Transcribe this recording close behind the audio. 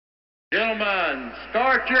Gentlemen,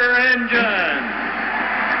 start your engine.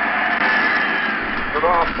 Good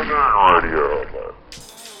afternoon, Radio.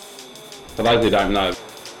 For those who don't know,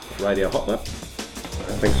 Radio Hotlet.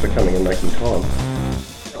 Thanks for coming and making time.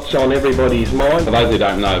 It's on everybody's mind. For those who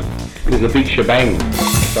don't know, there's a big shebang.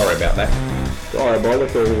 Sorry about that.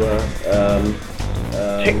 Diabolical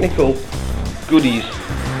technical goodies.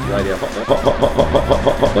 Radio Hotlet.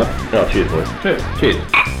 Hotlet. Oh, cheers, boys. Cheers.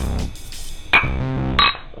 Cheers.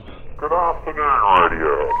 Good afternoon,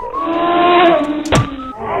 Radio.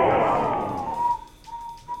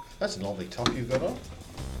 That's a lovely top you've got on.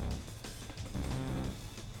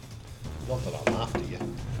 Not that I'm after you.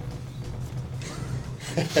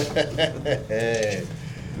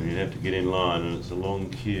 You'd have to get in line, and it's a long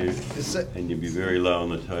queue, Is it and you'd be very low on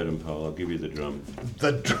the totem pole. I'll give you the drum.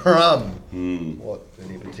 the drum? What?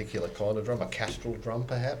 Any particular kind of drum? A Castrol drum,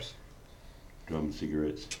 perhaps? Drum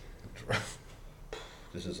cigarettes.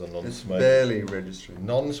 This is a It's non-smoking, barely registering.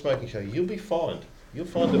 non-smoking show. You'll be fine. You'll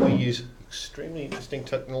find that we use extremely interesting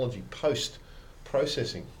technology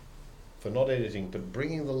post-processing for not editing, but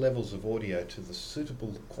bringing the levels of audio to the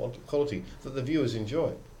suitable quality that the viewers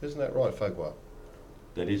enjoy. Isn't that right, Fogwar?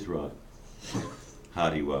 That is right.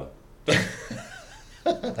 Hardy well.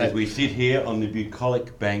 As we sit here on the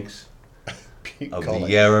bucolic banks of the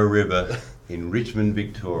Yarra River in Richmond,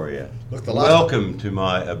 Victoria. Look, the last- Welcome to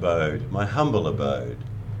my abode, my humble abode.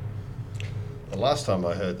 The last time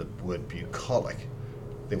I heard the word bucolic,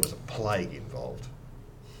 there was a plague involved.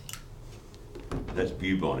 That's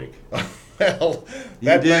bubonic. Well, You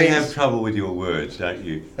that do means have trouble with your words, don't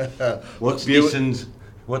you? What's Bu- Nissan's,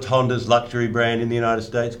 what's Honda's luxury brand in the United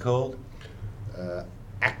States called?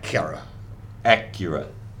 Acura. Acura.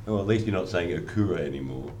 Well, at least you're not saying Acura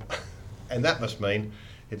anymore. And that must mean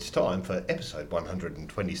it's time for episode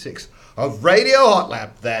 126 of Radio Hot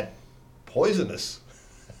Lap, that poisonous,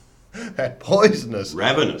 that poisonous,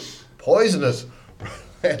 Ravenous. poisonous,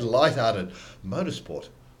 and light-hearted motorsport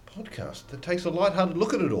podcast that takes a light-hearted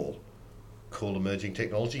look at it all. Cool emerging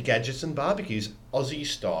technology, gadgets and barbecues, Aussie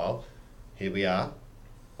style. Here we are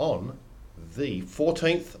on the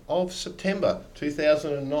 14th of September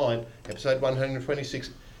 2009, episode 126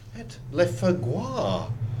 at Le Fogwar's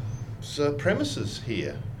premises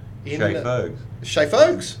here in Shay Fogues. Shay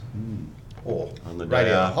Fogues, or On the day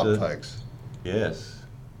Radio after. Hot Fogues. Yes.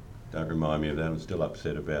 Don't remind me of that. I'm still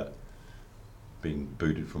upset about being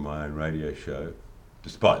booted from my own radio show,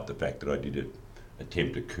 despite the fact that I did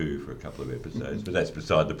attempt a coup for a couple of episodes. But that's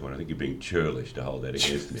beside the point. I think you're being churlish to hold that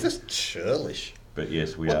against me. Just churlish. But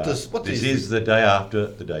yes, we What are. does- what This is is the day after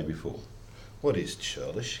the day before. What is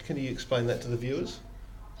churlish? Can you explain that to the viewers?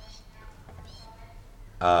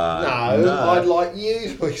 No, I'd like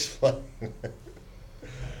you to explain.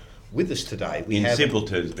 With us today, we In have simple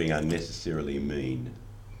terms, being unnecessarily mean.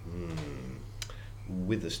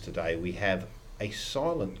 with us today we have a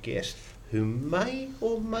silent guest who may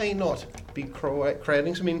or may not be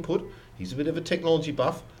crowding some input. He's a bit of a technology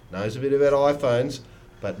buff, knows a bit about iPhones,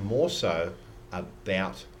 but more so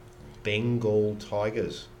about Bengal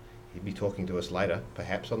tigers. He'll be talking to us later,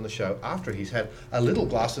 perhaps on the show, after he's had a little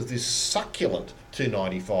glass of this succulent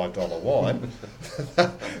 $2.95 wine.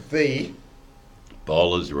 The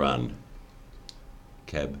Bowler's Run.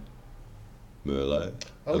 Cab Merlot.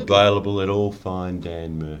 A little- Available at all fine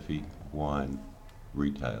Dan Murphy wine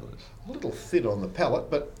retailers. a little thin on the palate,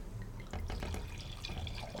 but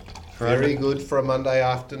For very under- good for a Monday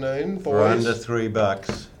afternoon, boys. For under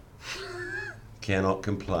 $3. Cannot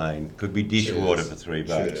complain. Could be dishwater for $3.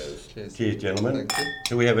 Cheers. Cheers, gentlemen. Thank you.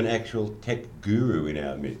 So we have an actual tech guru in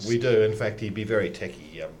our midst. We do. In fact, he'd be very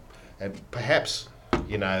techie. And perhaps,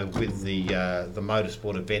 you know, with the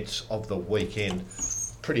motorsport events of the weekend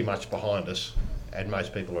pretty much behind us, and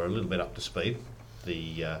most people are a little bit up to speed,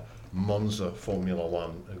 the Monza Formula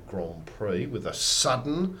One Grand Prix with a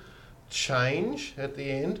sudden change at the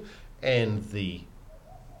end, and the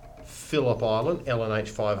Phillip Island LNH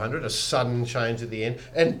 500, a sudden change at the end,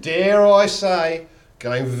 and dare I say,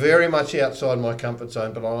 going very much outside my comfort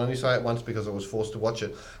zone, but I'll only say it once because I was forced to watch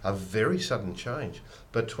it, a very sudden change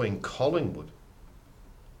between Collingwood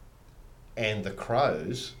and the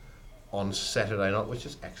Crows on Saturday night, which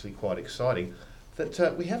is actually quite exciting,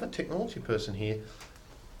 that we have a technology person here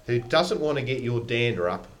who doesn't want to get your dander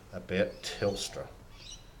up about Telstra.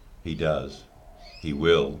 He does. He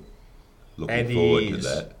will. Looking And he forward to is.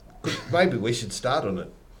 that. Maybe we should start on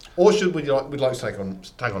it. Or should we'd like to take on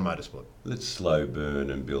motorsport? Let's slow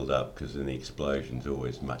burn and build up, because then the explosion's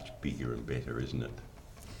always much bigger and better, isn't it?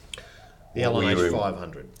 The What were LNH your-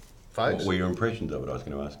 500. Folks, What were your impressions of it? I was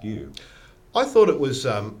going to ask you. I thought it was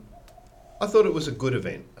I thought it was a good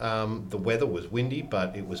event. The weather was windy,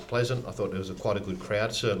 but it was pleasant. I thought there was quite a good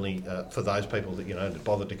crowd, certainly for those people that, that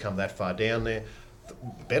bothered to come that far down there.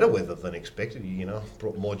 Better weather than expected.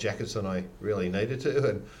 Brought more jackets than I really needed to,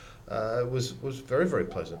 and it was very, very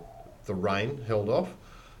pleasant. The rain held off.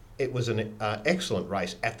 It was an excellent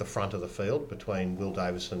race at the front of the field between Will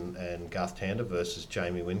Davison and Garth Tander versus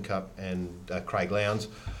Jamie Whincup and Craig Lowndes,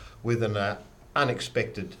 with an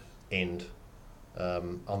unexpected end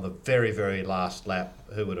on the very, very last lap.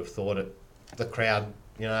 Who would have thought it? The crowd,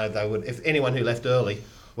 they would. If anyone who left early,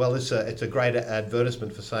 well, it's a great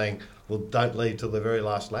advertisement for saying, well, don't leave till the very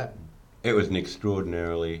last lap. It was an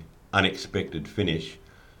extraordinarily unexpected finish.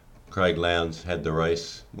 Craig Lowndes had the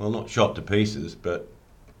race, well, not shot to pieces, but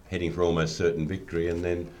heading for almost certain victory, and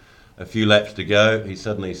then a few laps to go, he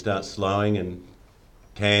suddenly starts slowing, and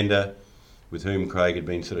Tander, with whom Craig had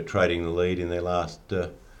been sort of trading the lead in their last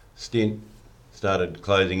stint, started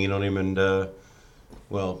closing in on him, and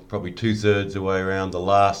probably 2/3 the way around the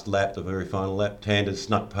last lap, the very final lap, Tander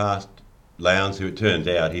snuck past Lowndes, who it turns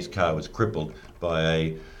out his car was crippled by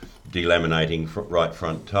a delaminating right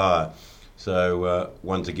front tyre. So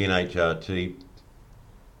once again HRT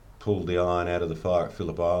pulled the iron out of the fire at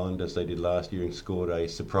Phillip Island, as they did last year, and scored a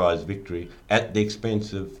surprise victory at the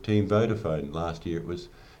expense of Team Vodafone. Last year it was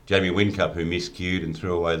Jamie Whincup who miscued and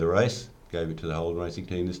threw away the race, gave it to the Holden Racing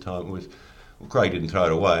team. This time it was, Craig didn't throw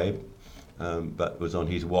it away, but it was on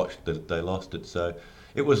his watch that they lost it. So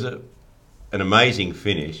it was an amazing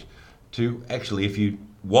finish. To actually, if you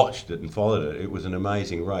watched it and followed it, it was an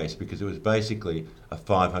amazing race, because it was basically a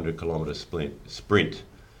 500 kilometre sprint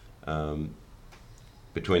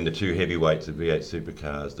between the two heavyweights of V8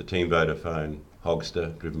 supercars, the Team Vodafone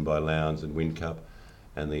Hogster, driven by Lowndes and Whincup,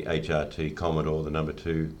 and the HRT Commodore, the number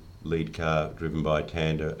 2 lead car, driven by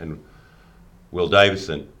Tander and Will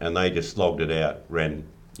Davison, and they just slogged it out, ran,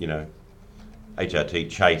 HRT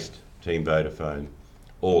chased Team Vodafone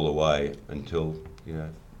all the way until,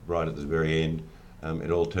 right at the very end,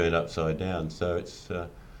 it all turned upside down. So it's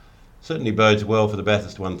certainly bodes well for the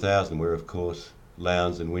Bathurst 1000, where, of course,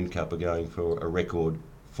 Lowndes and Whincup are going for a record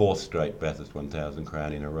 4th straight Bathurst 1000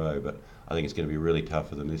 crown in a row. But I think it's going to be really tough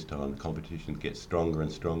for them this time. The competition gets stronger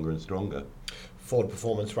and stronger and stronger. Ford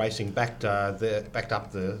Performance Racing backed up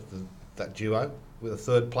that duo with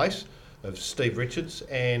a 3rd place of Steve Richards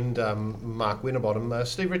and Mark Winterbottom.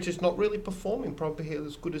 Steve Richards not really performing probably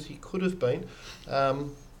as good as he could have been.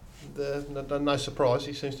 No surprise,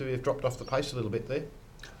 he seems to have dropped off the pace a little bit there.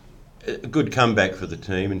 A good comeback for the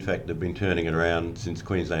team. In fact, they've been turning it around since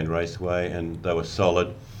Queensland Raceway, and they were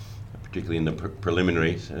solid, particularly in the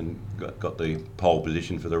preliminaries, and got the pole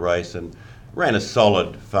position for the race, and ran a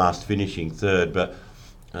solid, fast finishing 3rd, but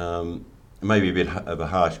maybe a bit of a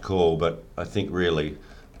harsh call, but I think really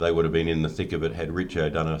they would have been in the thick of it had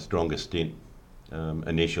Richo done a stronger stint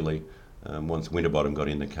initially. Once Winterbottom got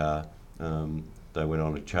in the car, they went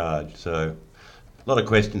on a charge. So a lot of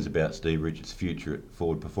questions about Steve Richards' future at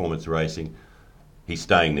Ford Performance Racing. He's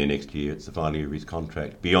staying there next year. It's the final year of his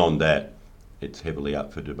contract. Beyond that, it's heavily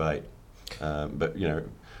up for debate. But,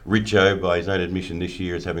 Richo, by his own admission this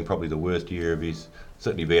year, is having probably the worst year of his,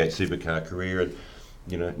 certainly V8 supercar career. And,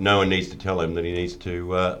 no one needs to tell him that he needs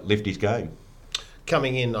to lift his game.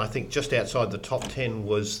 Coming in, I think, just outside the top 10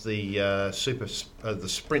 was the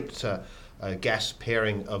sprint gas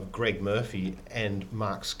pairing of Greg Murphy and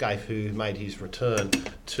Mark Scaife, who made his return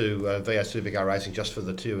to V8 Supercar Racing just for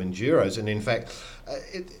the 2 Enduros. And in fact,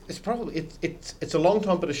 it's a long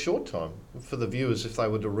time but a short time for the viewers. If they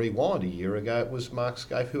were to rewind a year ago, it was Mark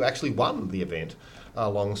Scaife who actually won the event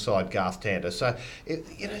alongside Garth Tander. So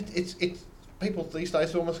it's people these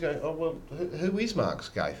days almost go, oh well, who is Mark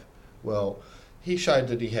Scaife? Well, he showed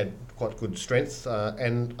that he had quite good strength,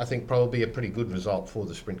 and I think probably a pretty good result for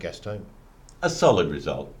the Sprint Gas team. A solid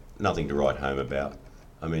result, nothing to write home about.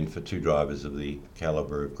 I mean, for 2 drivers of the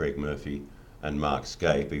calibre of Greg Murphy and Mark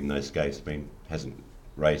Scaife, even though Scaife's hasn't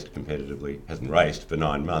raced competitively, hasn't raced for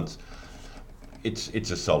 9 months,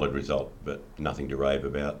 it's a solid result, but nothing to rave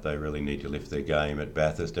about. They really need to lift their game at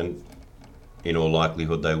Bathurst, and in all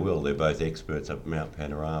likelihood they will. They're both experts up at Mount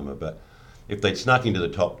Panorama, but if they'd snuck into the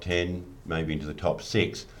top 10, maybe into the top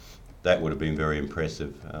 6, that would have been very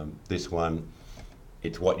impressive. This one,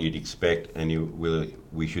 it's what you'd expect, and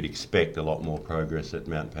we should expect a lot more progress at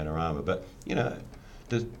Mount Panorama. But,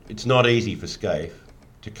 it's not easy for Scaife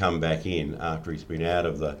to come back in after he's been out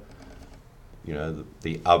of the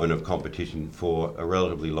oven of competition for a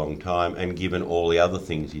relatively long time, and given all the other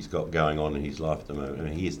things he's got going on in his life at the moment. I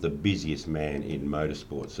mean, he is the busiest man in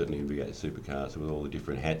motorsport, certainly in V8 supercars, with all the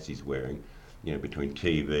different hats he's wearing, between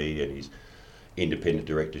TV and independent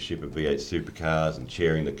directorship of V8 Supercars and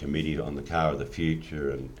chairing the committee on the car of the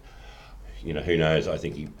future, and you know, who knows, I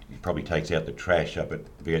think he probably takes out the trash up at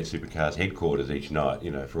V8 Supercars headquarters each night, you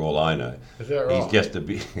know, for all I know. Is that right? He's just a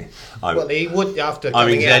bit... Well, he would, after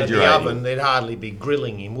coming out of the exaggerating. oven, they'd hardly be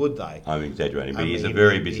grilling him, would they? I'm exaggerating, but I he's mean, a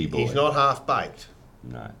very busy boy. He's not half-baked.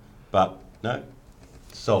 No. But, no,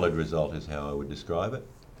 solid result is how I would describe it.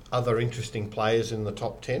 Other interesting players in the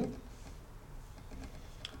top 10?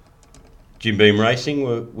 Jim Beam Racing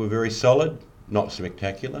were very solid, not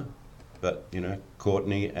spectacular, but, you know,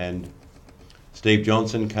 Courtney and Steve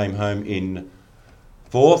Johnson came home in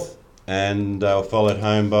 4th, and they were followed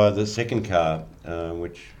home by the second car,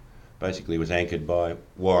 which basically was anchored by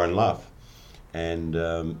Warren Luff and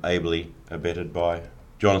ably abetted by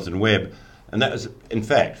Jonathan Webb. And that was, in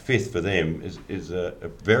fact, 5th for them is a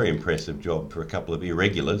very impressive job for a couple of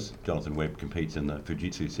irregulars. Jonathan Webb competes in the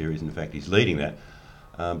Fujitsu series, in fact he's leading that.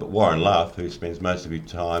 But Warren Luff, who spends most of his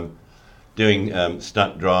time doing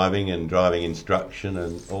stunt driving and driving instruction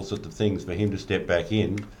and all sorts of things, for him to step back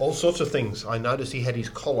in. All sorts of things. I noticed he had his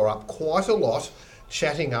collar up quite a lot,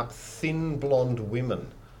 chatting up thin blonde women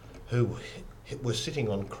who were sitting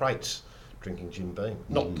on crates drinking Jim Beam.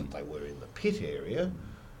 Not that they were in the pit area.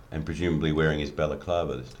 And presumably wearing his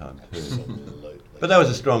balaclava this time too. Absolutely. But that was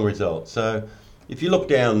a strong result. So if you look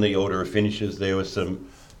down the order of finishes, there were some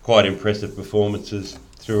quite impressive performances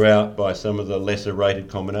throughout by some of the lesser rated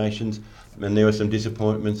combinations. And there were some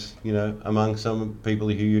disappointments, you know, among some people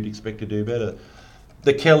who you'd expect to do better.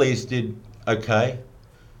 The Kellys did okay.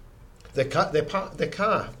 Their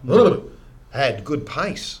car had good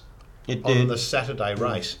pace It on did. the Saturday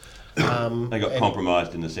race. They got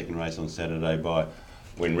compromised in the second race on Saturday by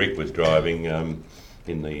when Rick was driving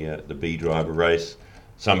in the B driver race.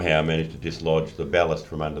 Somehow managed to dislodge the ballast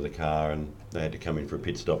from under the car, and they had to come in for a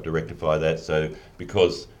pit stop to rectify that. So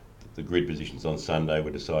because the grid positions on Sunday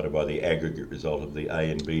were decided by the aggregate result of the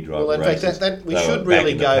A and B driver Well, in races, fact, we they should were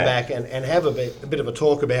really in the go pack. back and have a bit of a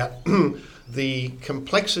talk about the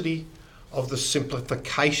complexity of the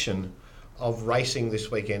simplification of racing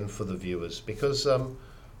this weekend for the viewers, because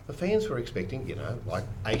the fans were expecting, you know, like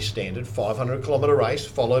a standard 500 kilometre race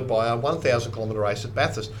followed by a 1,000 kilometre race at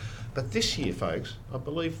Bathurst. But this year, folks, I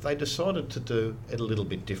believe they decided to do it a little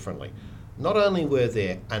bit differently. Not only were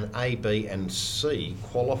there an A, B and C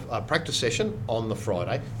practice session on the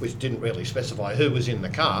Friday, which didn't really specify who was in the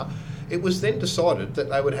car, it was then decided that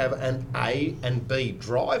they would have an A and B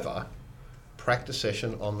driver practice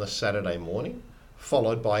session on the Saturday morning,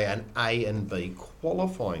 followed by an A and B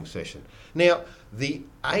qualifying session. Now, the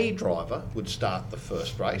A driver would start the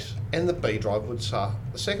first race and the B driver would start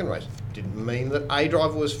the second race. Didn't mean that A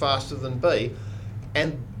driver was faster than B,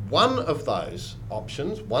 and one of those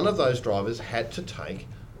options, one of those drivers had to take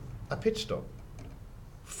a pit stop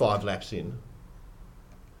 5 laps in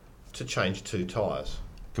to change 2 tyres.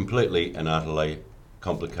 Completely and utterly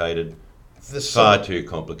complicated, The far side- too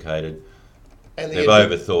complicated. and the They've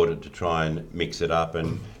end- overthought it to try and mix it up,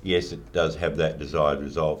 and yes, it does have that desired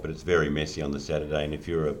result, but it's very messy on the Saturday. And if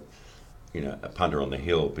you're a punter on the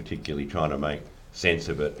hill, particularly trying to make sense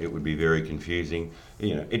of it, it would be very confusing.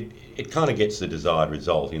 You know, it kind of gets the desired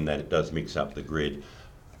result in that it does mix up the grid,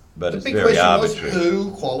 but The it's big very question arbitrary. was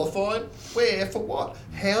who qualified, where, for what?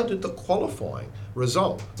 How did the qualifying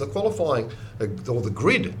result? The qualifying, or the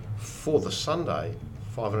grid for the Sunday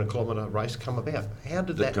 500 kilometre race come about? How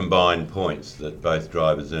did The that... combined points that both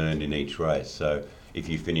drivers earned in each race. So if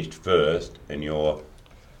you finished first and your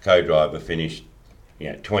co-driver finished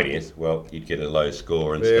 20th, well, you'd get a low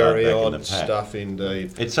score and start Very back in odd the pack. stuff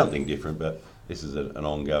indeed. It's something different, but this is an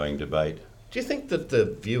ongoing debate. Do you think that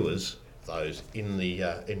the viewers, those in the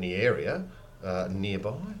area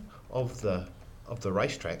nearby of the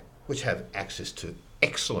racetrack, which have access to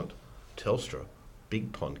excellent Telstra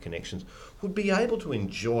Big Pond connections, would be able to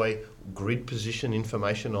enjoy grid position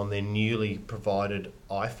information on their newly provided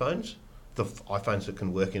iPhones, the iPhones that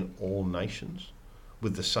can work in all nations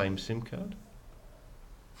with the same SIM card?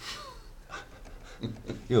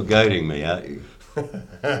 You're goading me, aren't you?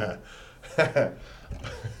 I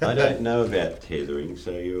don't know about tethering,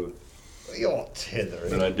 so you're... You're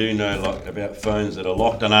tethering. But I do know a lot about phones that are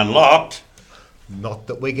locked and unlocked. Not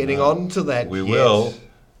that we're getting on to that We yet. will.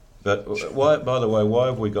 But why? By the way, why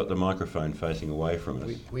have we got the microphone facing away from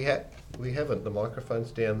us? We haven't. The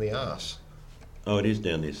microphone's down the arse. Oh, it is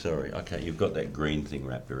down there, sorry. Okay, you've got that green thing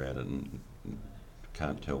wrapped around it and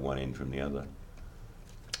can't tell one end from the other.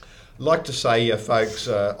 Like to say, folks,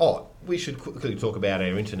 we should quickly talk about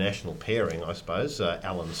our international pairing, I suppose,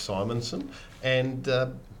 Alan Simonson and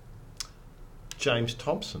James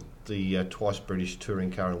Thompson, the twice British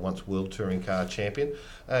touring car and once world touring car champion,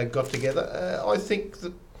 got together. I think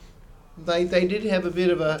that they did have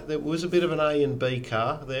there was a bit of an A and B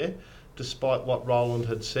car there, despite what Roland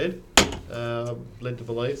had said, led to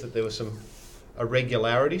believe that there were some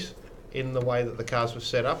irregularities in the way that the cars were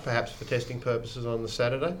set up, perhaps for testing purposes on the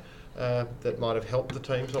Saturday, that might have helped the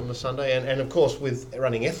teams on the Sunday. And of course, with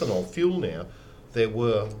running ethanol fuel now, there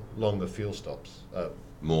were longer fuel stops.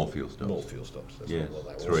 More fuel stops. More fuel stops. That's Yes,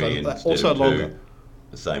 what they were. 3 instead Also of 2. longer.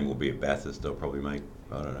 The same will be at Bathurst. They'll probably make,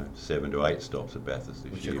 7 to 8 stops at Bathurst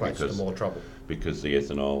this Which year equates to more trouble. because the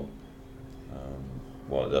ethanol,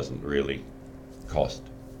 while it doesn't really cost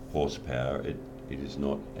horsepower, it is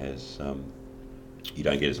not as you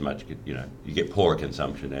don't get as much. You get poorer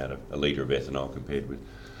consumption out of a litre of ethanol compared with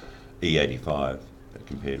E85,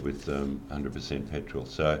 compared with 100% petrol.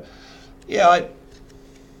 So, yeah,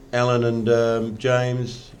 Alan and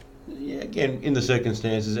James, again, in the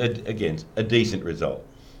circumstances, again, a decent result.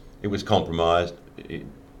 It was compromised.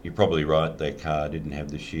 You're probably right, their car didn't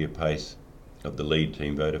have the sheer pace of the lead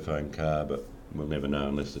team Vodafone car, but we'll never know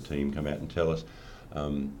unless the team come out and tell us.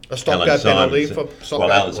 A stop-go penalty for stop-go.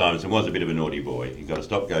 Well, Alan Simonson was a bit of a naughty boy. He got a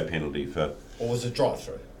stop-go penalty for... Or was it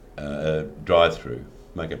drive-through? Drive-through,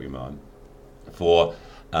 make up your mind, for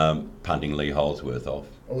punting Lee Holdsworth off.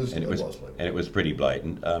 And it was pretty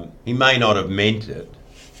blatant. He may not have meant it,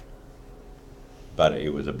 but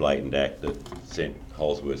it was a blatant act that sent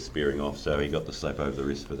Holdsworth spearing off, so he got the slap over the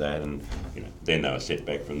wrist for that, and then they were set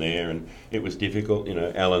back from there, and it was difficult.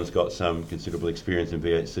 Alan's got some considerable experience in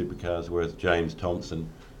V8 supercars, whereas James Thompson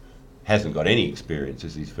hasn't got any experience.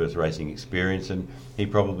 This is his first racing experience, and he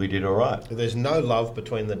probably did all right. There's no love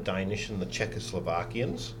between the Danish and the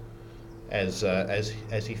Czechoslovakians, as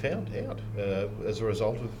he found out as a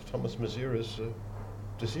result of Thomas Mazura's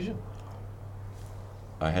decision.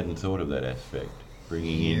 I hadn't thought of that aspect.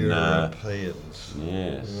 Bringing Europeans.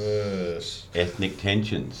 Yes. Ethnic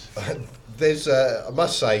tensions. There's, I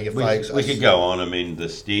must say, folks... We could go on. I mean,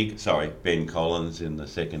 Ben Collins in the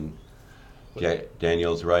second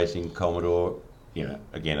Daniels Racing Commodore,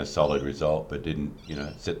 again, a solid result, but didn't,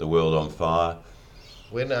 set the world on fire.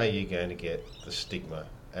 When are you going to get the stigma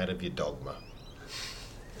out of your dogma?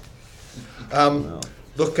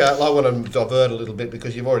 Look, I want to divert a little bit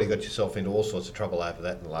because you've already got yourself into all sorts of trouble over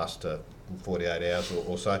that in the last 48 hours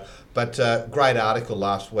or so. But great article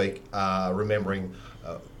last week remembering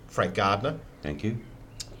Frank Gardner. Thank you.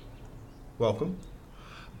 Welcome.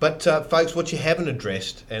 But folks, what you haven't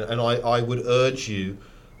addressed, and I would urge you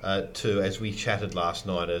to, as we chatted last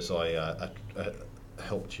night, as I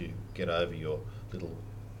helped you get over your little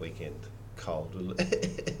weekend cold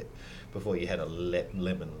before you had a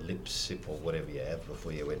lemon lip sip or whatever you have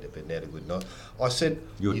before you went to bed and had a good night. I said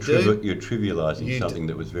you're trivialising something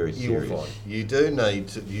that was very serious. You're fine. You do need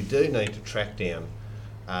to track down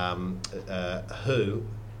who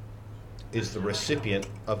is the recipient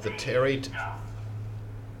of the Terry.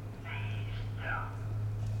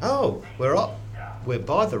 We're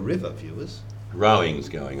by the river, viewers. Rowing's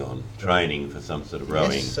going on, training for some sort of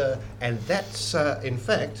rowing. Yes, and that's in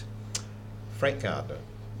fact Frank Gardner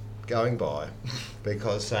going by,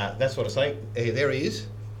 because that's what I say. There he is.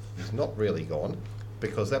 He's not really gone,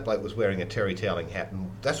 because that bloke was wearing a Terry Toweling hat, and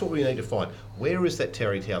that's what we need to find. Where is that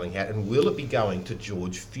Terry Toweling hat, and will it be going to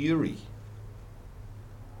George Fury?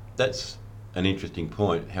 That's an interesting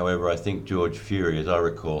point. However, I think George Fury, as I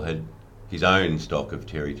recall, had his own stock of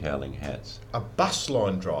Terry Toweling hats. A bus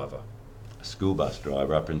line driver. A school bus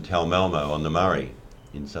driver up in Talmalmo on the Murray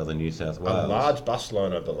in southern New South Wales. A large bus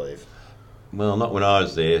line, I believe. Well, not when I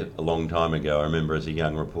was there a long time ago. I remember as a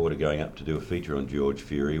young reporter going up to do a feature on George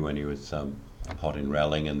Fury when he was hot in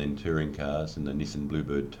rallying and then touring cars and the Nissan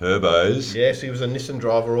Bluebird Turbos. Yes, he was a Nissan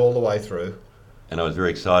driver all the way through. And I was very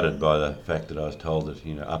excited by the fact that I was told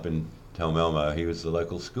that, up in Talmalmo he was the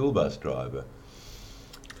local school bus driver.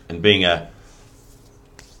 And being a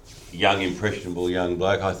young, impressionable young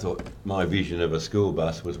bloke, I thought my vision of a school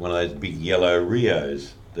bus was one of those big yellow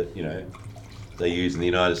Rios that, they use in the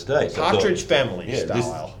United States. Partridge Family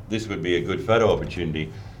style. This would be a good photo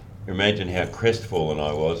opportunity. Imagine how crestfallen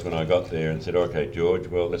I was when I got there and said, "Okay, George,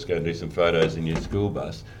 well, let's go and do some photos in your school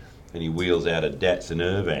bus." And he wheels out a Datsun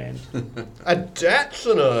Irvan. A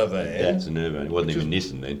Datsun Irvan? A Datsun Irvan. It wasn't even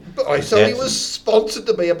Nissan then. So he was sponsored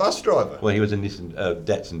to be a bus driver? Well, he was a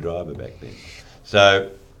Datsun driver back then. So,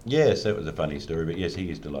 yes, that was a funny story. But yes, he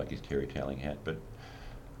used to like his Terry Toweling hat. But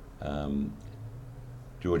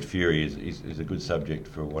George Fury is a good subject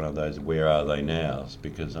for one of those "where are they nows,"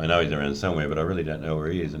 because I know he's around somewhere, but I really don't know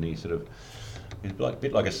where he is. And he's a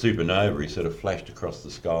bit like a supernova. He sort of flashed across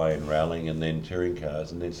the sky in rallying and then touring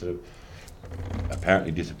cars, and then sort of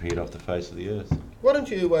apparently disappeared off the face of the earth. Why don't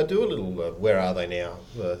you do a little "Where Are They Now"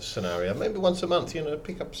 scenario? Maybe once a month,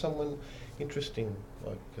 pick up someone interesting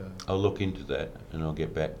like. I'll look into that and I'll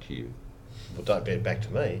get back to you. Well, don't get back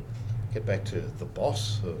to me. Get back to the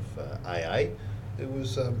boss of AA, who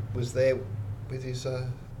was there with his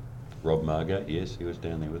Rob Margate, yes, he was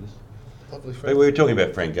down there with us. lovely But friend. we were talking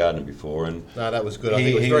about Frank Gardner before, and No, that was good. I think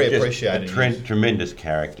it was very just appreciated. A tremendous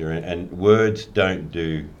character, and words don't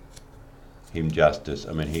do him justice.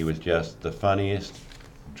 I mean, he was just the funniest,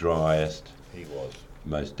 driest, He was.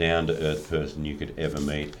 most down-to-earth person you could ever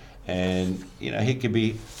meet. And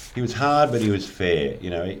he was hard, but he was fair.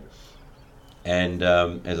 And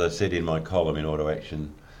as I said in my column in Auto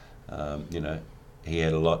Action, he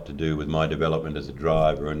had a lot to do with my development as a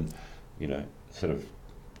driver, and sort of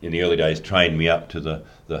in the early days trained me up to the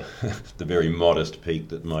the very modest peak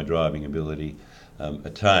that my driving ability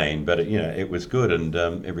attained. But it was good, and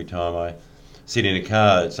every time I sit in a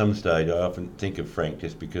car at some stage, I often think of Frank,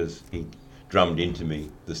 just because he drummed into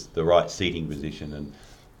me the right seating position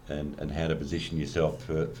and how to position yourself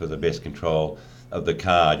for the best control of the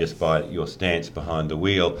car just by your stance behind the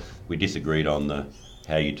wheel. We disagreed on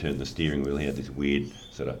how you turn the steering wheel. He had this weird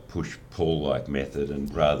sort of push-pull like method,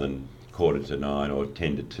 and rather than 8:45 or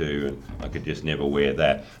 10:50, and I could just never wear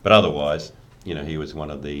that. But otherwise, he was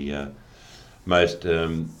one of the most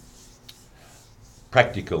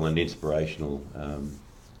practical and inspirational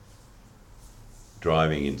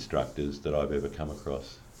driving instructors that I've ever come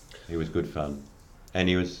across. He was good fun, and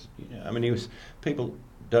he was people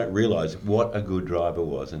don't realise what a good driver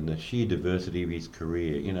was, and the sheer diversity of his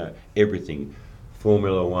career. Everything,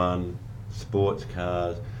 Formula One, sports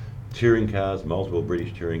cars, touring cars, multiple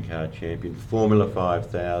British touring car champion, Formula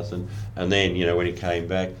 5000, and then when he came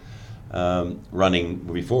back running,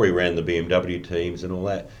 before he ran the BMW teams and all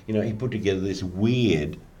that, he put together this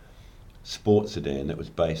weird sports sedan that was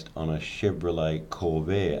based on a Chevrolet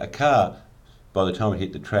Corvair, a car by the time it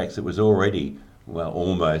hit the tracks it was already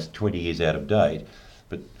almost 20 years out of date.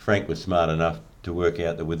 But Frank was smart enough to work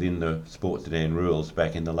out that within the sports sedan rules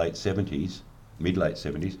back in the mid-late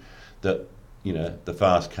 70s, that the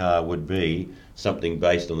fast car would be something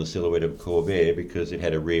based on the silhouette of Corvair, because it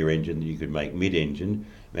had a rear engine that you could make mid-engine,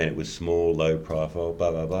 and it was small, low profile,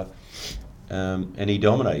 blah, blah, blah. And he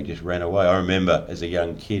dominated, he just ran away. I remember as a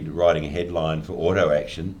young kid writing a headline for Auto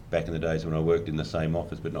Action, back in the days when I worked in the same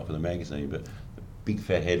office but not for the magazine, but the big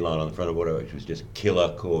fat headline on the front of Auto Action was just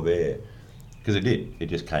 "Killer Corvair," because it did. It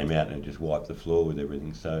just came out and it just wiped the floor with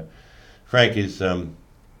everything. So Frank is,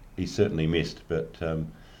 he's certainly missed, but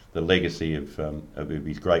the legacy of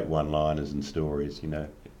his great one-liners and stories,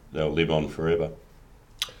 they'll live on forever.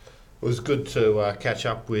 It was good to catch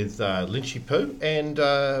up with Lynchy Poo and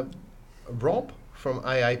Rob from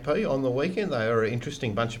AAP on the weekend. They are an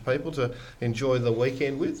interesting bunch of people to enjoy the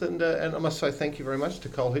weekend with, and I must say thank you very much to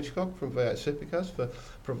Cole Hitchcock from V8 Supercars for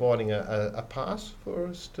providing a pass for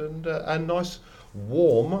us, and a nice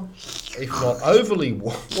warm, if not overly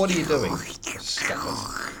warm. What are you doing?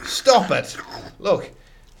 Stop it! Look,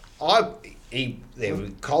 Cole.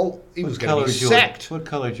 He was going to be sacked. What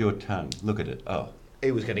colour is your tongue? Look at it. Oh.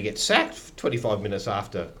 He was going to get sacked 25 minutes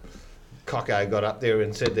after Cocko got up there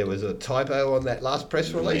and said there was a typo on that last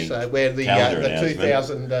press release where the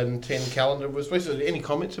 2010 calendar was released. Any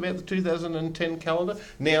comments about the 2010 calendar,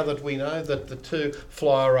 now that we know that the two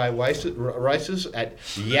fly-away races at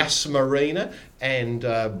Yas Marina and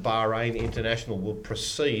Bahrain International will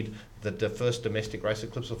precede the first domestic race at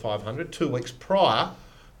Eclipse 500 2 weeks prior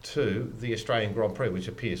to the Australian Grand Prix, which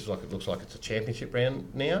appears like it looks like it's a championship round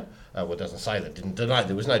now. Well, it doesn't say that, didn't denote.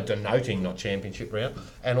 There was no denoting not championship round.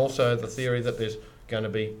 And also the theory that there's going to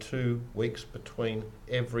be 2 weeks between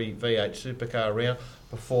every V8 supercar round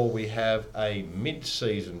before we have a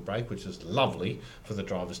mid-season break, which is lovely for the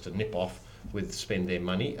drivers to nip off spend their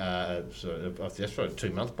money. That's right, 2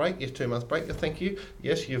 month break. Yes, 2 month break. Thank you.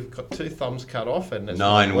 Yes, you've got 2 thumbs cut off, and that's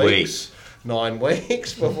 9 weeks. 9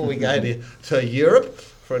 weeks before we go to Europe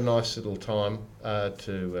for a nice little time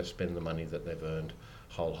to spend the money that they've earned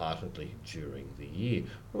wholeheartedly during the year.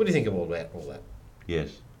 What do you think of all that? Yes.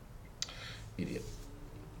 Idiot.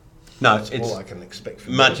 No, That's it's all I can expect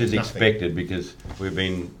from much you. as Nothing. expected, because we've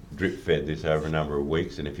been drip-fed this over a number of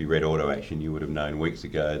weeks, and if you read Auto Action, you would have known weeks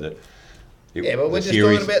ago that But we're just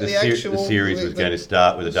talking about the actual... The series was going to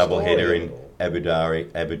start with a double header in story. Abu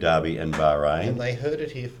Dhabi and Bahrain. And they heard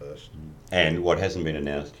it here first. And what hasn't been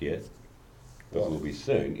announced yet, but will be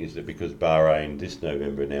soon, is that because Bahrain this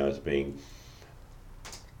November now is being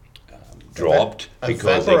dropped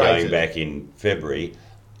because they're going Evaporated. back in February,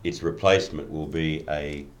 its replacement will be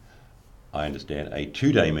a I understand, a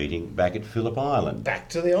 2-day meeting back at Phillip Island, Back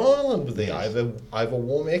to the island with the over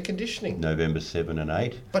warm air conditioning. November 7 and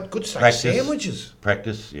 8. But good steak Practice. sandwiches.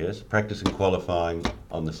 Practice, yes. Practice and qualifying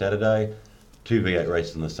on the Saturday, 2 V8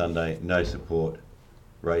 races on the Sunday, no support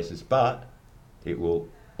races, but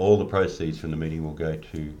all the proceeds from the meeting will go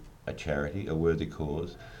to a charity, a worthy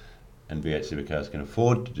cause, and V8 Supercars can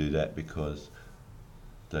afford to do that because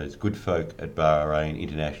those good folk at Bahrain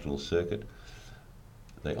International Circuit,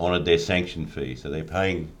 they honoured their sanction fee, so they're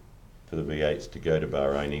paying for the V8s to go to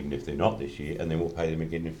Bahrain even if they're not this year, and then we'll pay them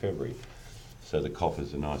again in February. So the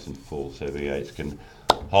coffers are nice and full, so V8s can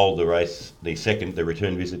hold the race, the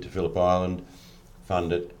return visit to Phillip Island,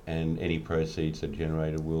 fund it, and any proceeds that are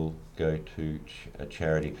generated will go to a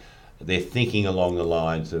charity. They're thinking along the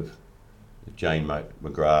lines of Jane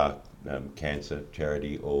McGrath Cancer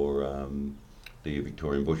Charity or the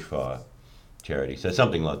Victorian Bushfire Charity. So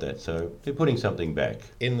something like that. So they're putting something back.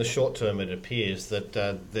 In the short term, it appears that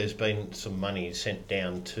there's been some money sent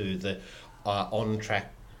down to the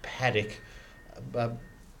on-track paddock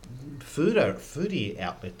foodie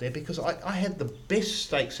outlet there, because I had the best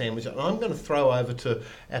steak sandwich, and I'm going to throw over to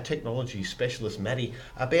our technology specialist Matty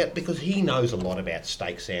because he knows a lot about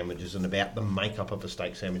steak sandwiches and about the makeup of a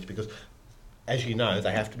steak sandwich, because as you know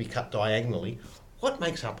they have to be cut diagonally. What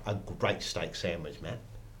makes up a great steak sandwich, Matt?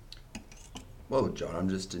 Well, John, I'm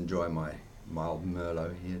just enjoying my mild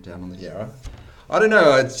Merlot here down on the Yarra. I don't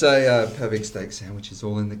know, I'd say a perfect steak sandwich is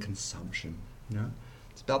all in the consumption, you know?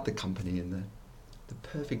 It's about the company and the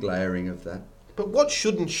perfect layering of that. But what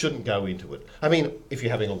shouldn't go into it? I mean, if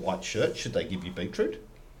you're having a white shirt, should they give you beetroot?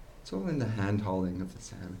 It's all in the hand-holding of the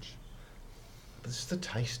sandwich. But it's the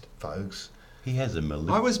taste, folks. He has a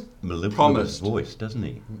I was mellifluous promised. voice, doesn't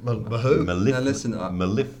he? Who? Now listen, Oh,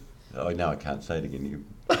 no, I can't say it again.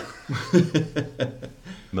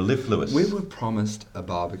 Mellifluous. we were promised a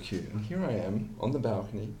barbecue, and here I am on the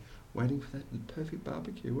balcony waiting for that perfect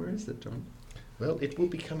barbecue. Where is it, John? Well, it will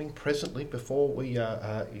be coming presently before we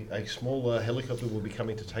a small helicopter will be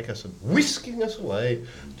coming to take us and whisking us away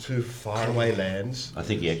to faraway lands. I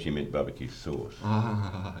think he actually meant barbecue sauce.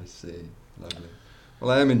 Ah, I see. Lovely. Well,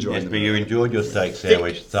 I am enjoying Yes, the but you Merlot. enjoyed your steak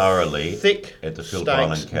sandwich thoroughly Thick at the Phillip steaks,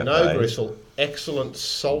 Island Cafe. no gristle, excellent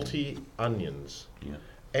salty onions. Yeah.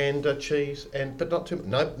 And cheese, but not too.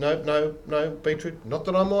 No beetroot. Not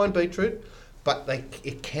that I mind beetroot, but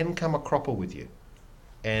it can come a cropper with you,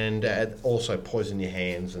 and also poison your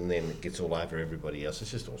hands, and then it gets all over everybody else. It's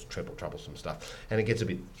just all troublesome stuff, and it gets a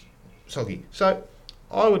bit soggy. So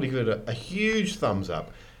I would give it a huge thumbs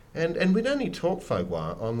up, and we'd only talk,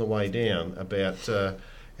 Fogwar, on the way down about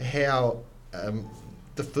how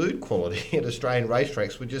the food quality at Australian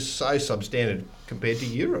racetracks were just so substandard compared to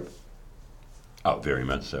Europe. Oh, very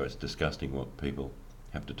much so. It's disgusting what people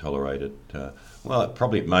have to tolerate at, well,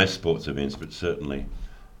 probably at most sports events, but certainly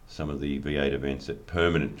some of the V8 events at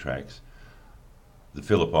permanent tracks. The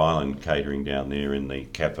Phillip Island catering down there in the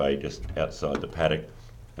cafe just outside the paddock,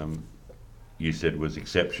 you said was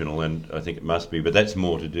exceptional, and I think it must be, but that's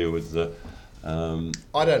more to do with the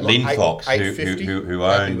I don't Lynn like Fox, who 850, happy with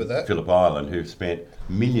own that. Phillip Island, who've spent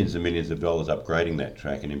millions and millions of dollars upgrading that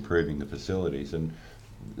track and improving the facilities, and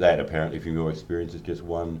that apparently, from your experience, is just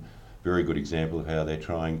one very good example of how they're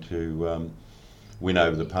trying to win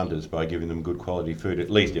over the punters by giving them good quality food,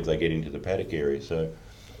 at least if they get into the paddock area. So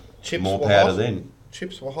Chips more were power to hot. them.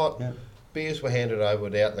 Chips were hot. Yeah. Beers were handed over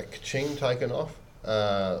without the ka-ching taken off.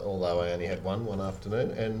 Although I only had one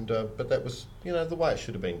afternoon, and but that was the way it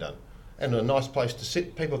should have been done. And a nice place to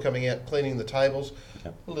sit. People coming out cleaning the tables.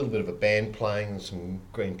 Yep. A little bit of a band playing and some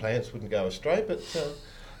green plants wouldn't go astray. But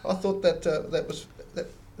I thought that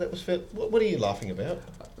was fair. What are you laughing about?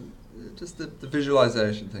 Just the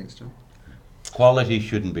visualisation, thanks, John. Quality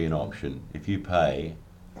shouldn't be an option. If you pay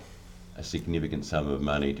a significant sum of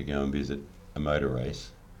money to go and visit a motor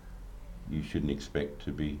race, you shouldn't expect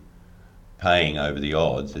to be paying over the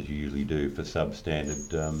odds, as you usually do, for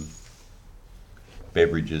substandard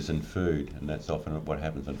beverages and food, and that's often what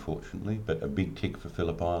happens, unfortunately. But a big tick for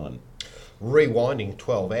Phillip Island. Rewinding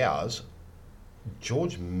 12 hours,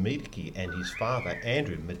 George Miedeke and his father,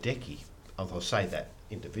 Andrew Miedeke, I'll say that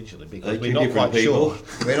individually because They're we're two not different quite sure.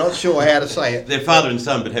 people. We're not sure how to say it. They're father and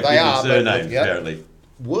son, but have They different are, but, surnames, yeah. apparently.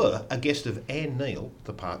 Were a guest of Anne Neal,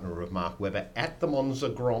 the partner of Mark Webber, at the Monza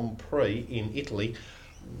Grand Prix in Italy.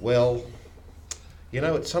 Well,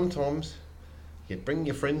 it's sometimes you bring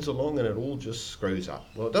your friends along and it all just screws up.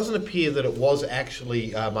 Well, it doesn't appear that it was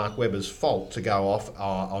actually Mark Webber's fault to go off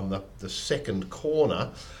on the second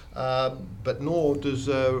corner, but nor does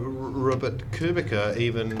Robert Kubica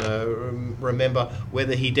even remember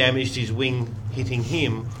whether he damaged his wing hitting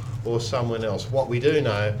him or someone else. What we do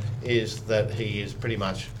know is that he is pretty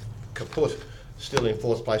much kaput. Still in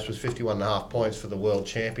fourth place with 51.5 points for the World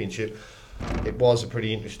Championship. It was a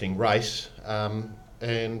pretty interesting race,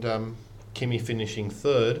 and Kimi finishing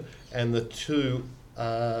third, and the two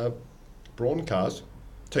Braun cars,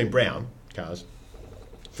 Team Brown cars,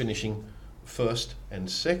 finishing first and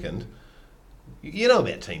second. You know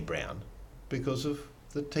about Team Brown because of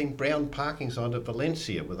the Team Brown parking sign at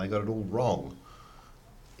Valencia where they got it all wrong.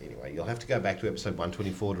 Anyway, you'll have to go back to episode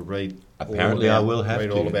 124 to read. Apparently, I will have to.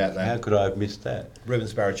 All about that. How could I have missed that?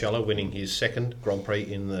 Rubens Barrichello winning his second Grand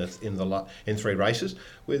Prix in 3 races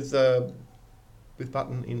with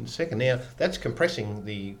Button in second. Now that's compressing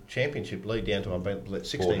the championship lead down to about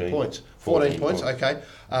 16 points. 14 points. Okay,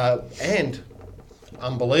 and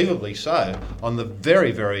unbelievably so on the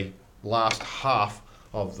very, very last half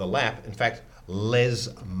of the lap. In fact, Les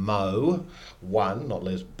Mo won, not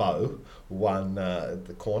Les Beau, won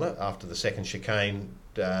the corner after the second chicane.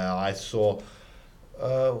 I saw,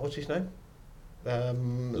 what's his name?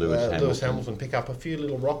 Lewis Hamilton pick up a few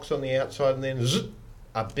little rocks on the outside and then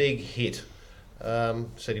a big hit.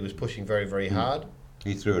 Said he was pushing very, very hard.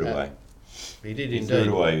 He threw it away. He did He indeed. threw it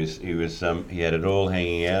away. He had it all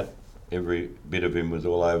hanging out. Every bit of him was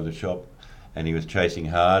all over the shop, and he was chasing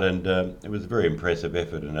hard. And it was a very impressive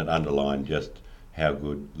effort, and it underlined just how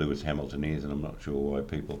good Lewis Hamilton is. And I'm not sure why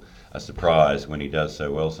people are surprised when he does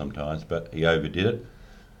so well sometimes, but he overdid it.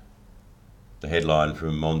 The headline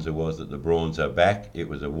from Monza was that the Brauns are back. It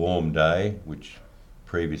was a warm day, which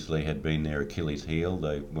previously had been their Achilles heel.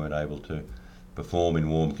 They weren't able to perform in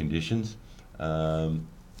warm conditions,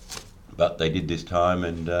 but they did this time,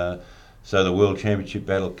 and so the World Championship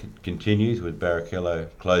battle continues with Barrichello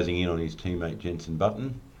closing in on his teammate Jenson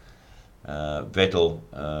Button. Vettel,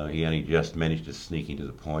 he only just managed to sneak into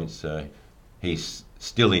the points, so he's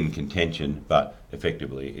still in contention, but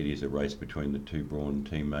effectively it is a race between the two Braun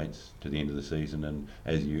teammates to the end of the season. And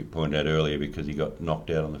as you pointed out earlier, because he got knocked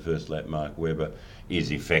out on the first lap, Mark Webber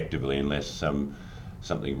is effectively, unless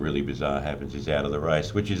something really bizarre happens, is out of the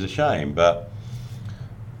race, which is a shame. But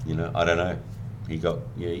I don't know.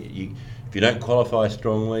 If you don't qualify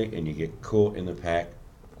strongly and you get caught in the pack,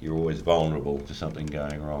 you're always vulnerable to something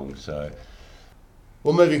going wrong. So.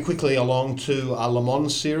 Well, moving quickly along to our Le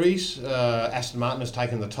Mans series, Aston Martin has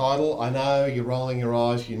taken the title. I know you're rolling your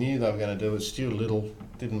eyes. You knew they were going to do it. Stuart Little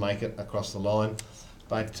didn't make it across the line,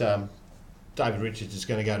 but David Richards is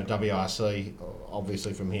going to go to WRC.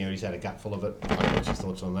 Obviously, from here, he's had a gutful of it. What's your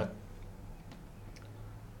thoughts on that?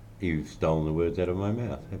 You've stolen the words out of my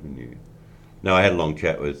mouth, haven't you? No, I had a long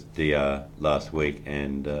chat with DR last week,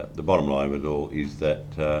 and the bottom line of it all is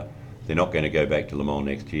that they're not going to go back to Le Mans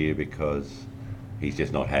next year because he's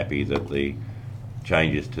just not happy that the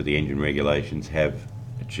changes to the engine regulations have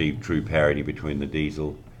achieved true parity between the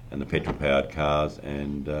diesel and the petrol-powered cars,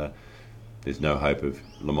 and there's no hope of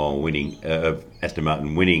of Aston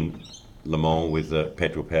Martin winning Le Mans with a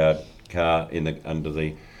petrol-powered car under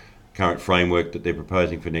the current framework that they're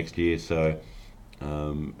proposing for next year. So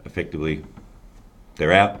effectively,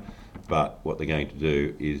 they're out. But what they're going to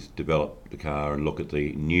do is develop the car and look at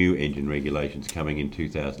the new engine regulations coming in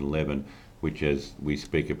 2011. Which, as we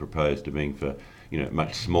speak, are proposed to being for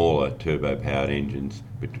much smaller turbo-powered engines,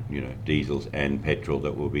 but diesels and petrol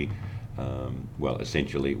that will be,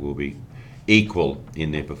 essentially will be equal in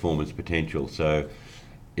their performance potential. So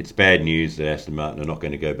it's bad news that Aston Martin are not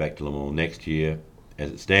going to go back to Le Mans next year as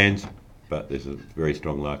it stands, but there's a very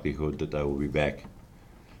strong likelihood that they will be back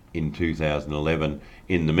in 2011.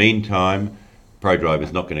 In the meantime, ProDrive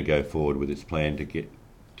is not going to go forward with its plan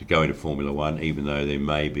to go into Formula One, even though there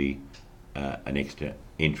may be an extra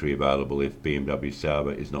entry available if BMW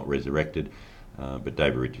Sauber is not resurrected, but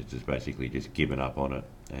David Richards has basically just given up on it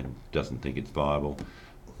and doesn't think it's viable.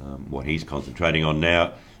 What he's concentrating on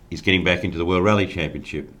now is getting back into the World Rally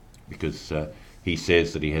Championship, because he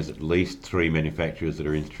says that he has at least 3 manufacturers that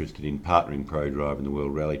are interested in partnering ProDrive in the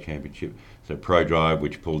World Rally Championship. So ProDrive,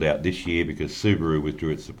 which pulled out this year because Subaru withdrew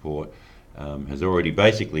its support, has already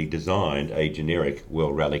basically designed a generic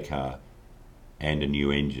World Rally car and a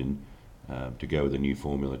new engine to go with a new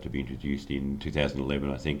formula to be introduced in 2011.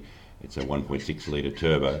 I think it's a 1.6 litre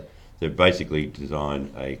turbo. They've basically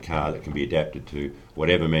designed a car that can be adapted to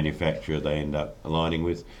whatever manufacturer they end up aligning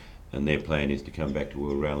with, and their plan is to come back to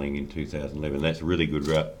World Rallying in 2011. That's really good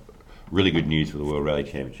news for the World Rally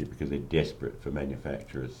Championship, because they're desperate for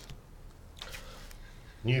manufacturers.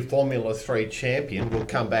 New Formula 3 champion. We'll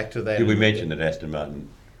come back to that. Did we mention that Aston Martin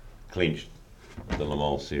clinched the Le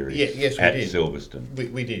Mans series Yes, we at did.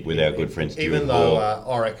 Silverstone. We did. With our good friend Stuart Even though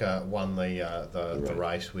Hall. Orica won the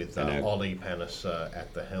race with And our- Ollie Panis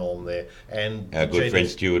at the helm there. And Our good GT friend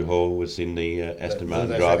Stuart Hall was in the Aston Martin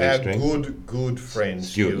that's driving our string. good friend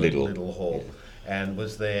Stuart Little. Hall, and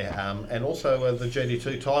was there. And also the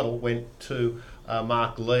GT2 title went to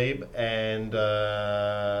Mark Lieb and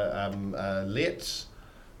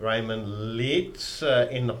Raymond Lietz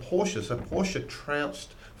in the Porsche. So Porsche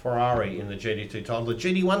trounced Ferrari in the GT2 title. The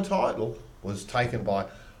GT1 title was taken by,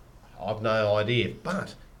 I've no idea,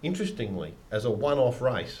 but interestingly, as a one-off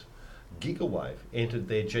race, Gigawave entered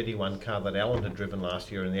their GT1 car that Alan had driven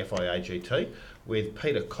last year in the FIA GT with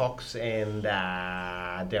Peter Cox and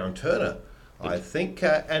Darren Turner, I think,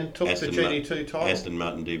 and took the GT2 title. Aston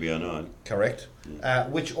Martin DB09. Correct.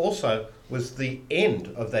 Which also was the end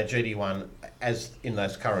of that GT1 as in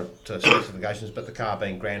those current specifications, but the car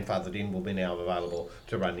being grandfathered in will be now available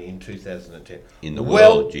to run in 2010. In the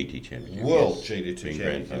World GT Championship. World yes. GT2 Being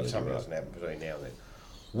Championship. grandfathered, Something right. doesn't happen between now and then.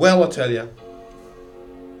 Well, I tell you,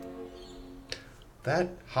 that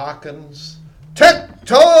harkens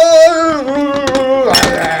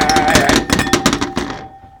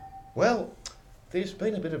Well, there's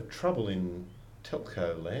been a bit of trouble in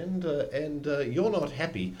telco land, and you're not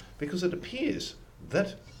happy because it appears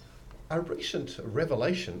that a recent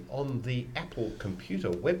revelation on the Apple computer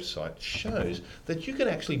website shows that you can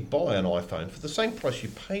actually buy an iPhone for the same price you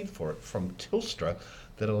paid for it from Telstra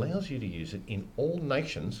that allows you to use it in all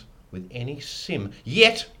nations with any SIM,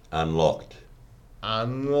 yet Unlocked.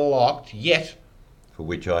 For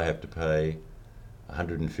which I have to pay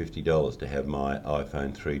 $150 to have my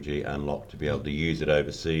iPhone 3G unlocked to be able to use it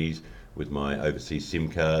overseas with my overseas SIM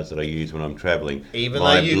cards that I use when I'm travelling. even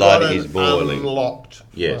my though you blood got is an boiling. unlocked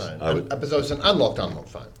Yes, phone. I would- So it's an unlocked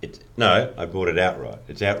phone. No, I bought it outright.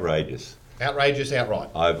 It's outrageous. Outrageous outright.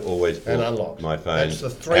 I've always And bought unlocked. my phones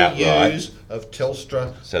That's the three outright U's of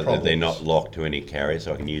Telstra so that problems. they're not locked to any carrier,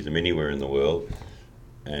 so I can use them anywhere in the world.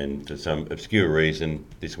 And for some obscure reason,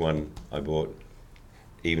 this one I bought,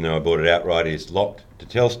 even though I bought it outright, is locked to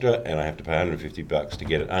Telstra, and I have to pay $150 to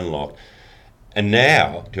get it unlocked. And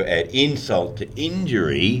now, to add insult to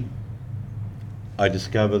injury, I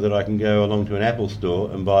discover that I can go along to an Apple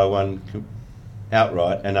store and buy one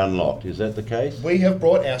outright and unlocked. Is that the case? We have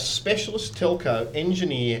brought our specialist telco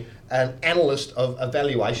engineer and analyst of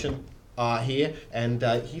evaluation here, and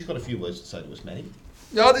he's got a few words to say to us, Matty.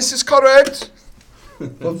 Yeah, this is correct.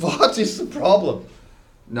 But what is the problem?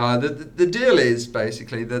 No, the deal is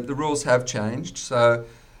basically that the rules have changed. So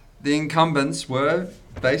the incumbents were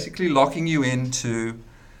basically locking you into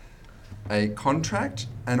a contract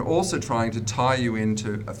and also trying to tie you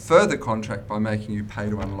into a further contract by making you pay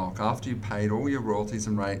to unlock after you paid all your royalties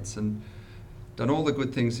and rates and done all the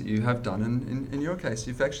good things that you have done. And in your case,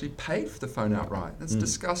 you've actually paid for the phone outright. That's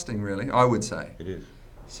disgusting, really, I would say. It is.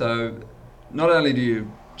 So not only do you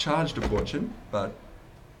charge a fortune, but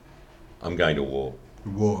I'm going to war.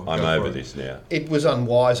 whoa, I'm go for over it. this now. It was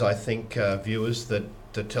unwise, I think, viewers, that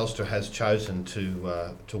Telstra has chosen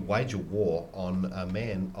to wage a war on a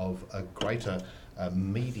man of a greater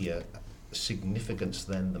media significance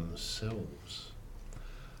than themselves.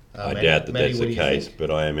 I Matty- doubt that Matty, that's what the do you case, think?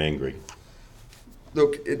 but I am angry.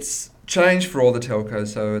 Look, it's changed for all the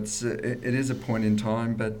telcos, so it is a point in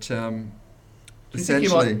time. But Do you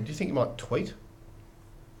essentially, think you might tweet?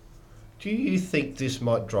 Do you think this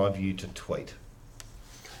might drive you to tweet?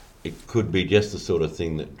 It could be just the sort of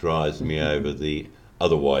thing that drives me over the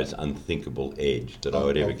otherwise unthinkable edge that I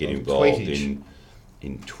would ever get of involved tweetage.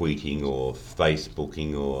 in tweeting or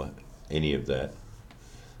Facebooking or any of that.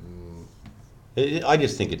 I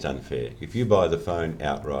just think it's unfair. If you buy the phone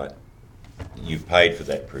outright, you've paid for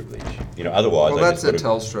that privilege. You know, otherwise, Well, I that's just a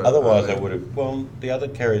would've- Telstra, Otherwise, aren't I they? would have. Well, the other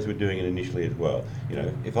carriers were doing it initially as well. You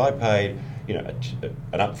know, if I paid, you know,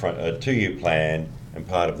 an upfront, a 2-year plan, and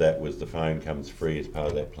part of that was the phone comes free as part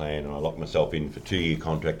of that plan, and I lock myself in for 2-year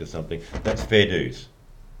contract or something. That's fair dues.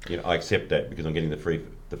 You know, I accept that because I'm getting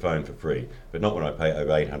the phone for free, but not when I pay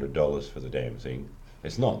over $800 for the damn thing.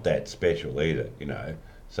 It's not that special either, you know.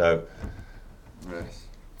 So. yes.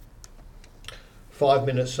 5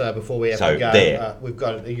 minutes before we have So to go, there. we've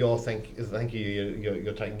got your thank you.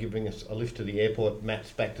 You're giving us a lift to the airport.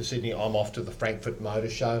 Matt's back to Sydney. I'm off to the Frankfurt Motor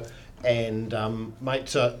Show, and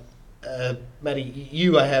mate, Matty,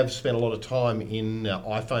 you have spent a lot of time in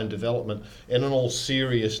iPhone development. And on all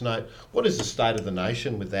serious note, what is the state of the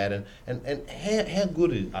nation with that, and how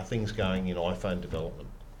good are things going in iPhone development?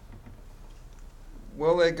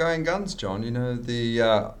 Well, they're going guns, John. You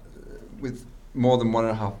know, with more than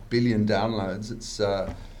 1.5 billion downloads, it's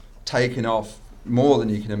taken off more than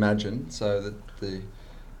you can imagine. So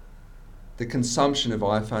that the consumption of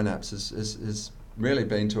iPhone apps is really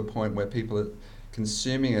been to a point where people are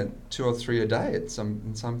consuming it 2 or 3 a day in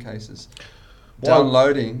some cases,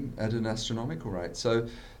 downloading at an astronomical rate. So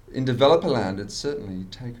in developer land, it's certainly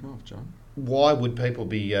taken off, John. Why would people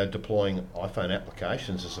be deploying iPhone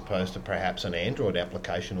applications as opposed to perhaps an Android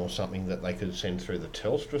application or something that they could send through the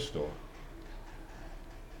Telstra store?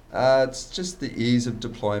 It's just the ease of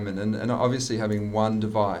deployment and obviously having one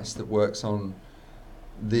device that works on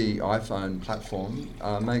the iPhone platform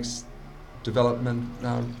makes development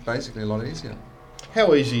basically a lot easier.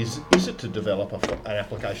 How easy is it to develop an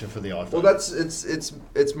application for the iPhone? Well,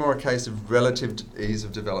 it's more a case of relative ease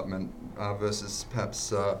of development versus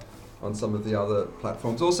perhaps on some of the other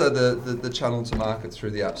platforms. Also, the channel to market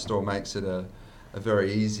through the App Store makes it a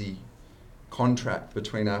very easy contract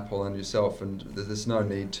between Apple and yourself, and there's no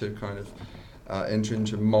need to kind of enter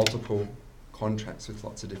into multiple contracts with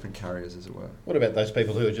lots of different carriers, as it were. What about those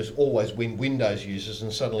people who are just always Windows users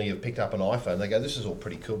and suddenly you've picked up an iPhone? They go, this is all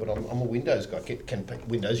pretty cool, but I'm a Windows guy. Can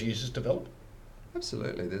Windows users develop?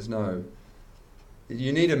 Absolutely.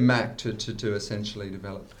 You need a Mac to essentially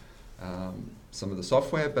develop some of the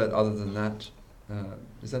software, but other than that,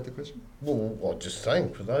 is that the question? Well, just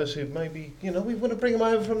saying, for those who maybe, we want to bring them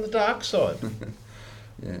over from the dark side.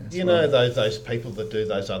 Yeah, those people that do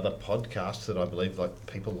those other podcasts that I believe, like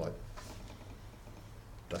people like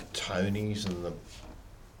the Tonys and the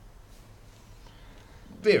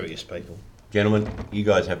various people. Gentlemen, you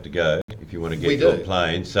guys have to go if you want to We get to do. a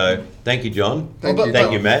plane. So thank you, John. Thank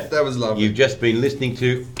you, Matt. That was lovely. You've just been listening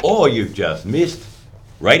to, or you've just missed,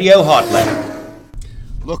 Radio Hot Lap.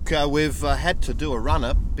 Look, we've had to do a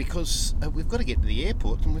run-up because we've got to get to the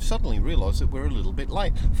airport and we've suddenly realised that we're a little bit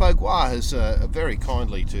late. Fogua has very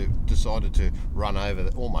kindly decided to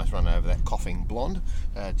almost run over that coughing blonde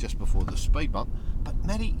just before the speed bump. But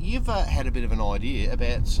Matty, you've had a bit of an idea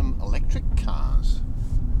about some electric cars.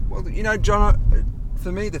 Well, John,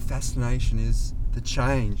 for me the fascination is the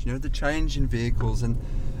change, the change in vehicles, and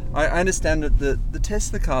I understand that the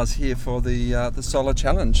Tesla car's here for the Solar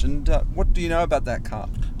Challenge, and what do you know about that car?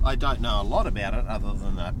 I don't know a lot about it other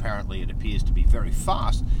than apparently it appears to be very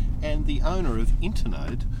fast, and the owner of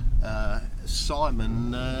Internode,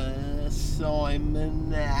 Simon, It's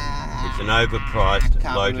an overpriced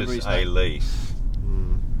can't remember Lotus his name. A-Lease.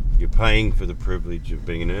 You're paying for the privilege of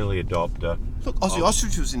being an early adopter. Look, Aussie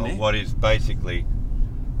Ostrich was in of there. what is basically,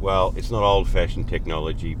 well, it's not old-fashioned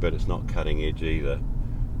technology, but it's not cutting edge either.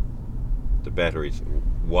 The batteries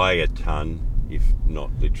weigh a ton, if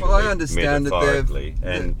not literally, Well, I understand that metaphorically.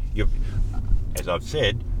 And you, as I've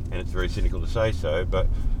said, and it's very cynical to say so, but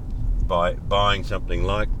by buying something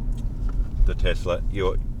like the Tesla,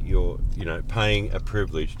 you're paying a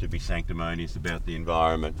privilege to be sanctimonious about the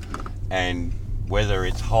environment, and whether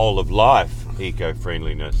it's whole of life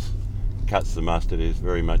eco-friendliness cuts the mustard is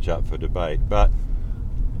very much up for debate. But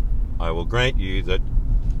I will grant you that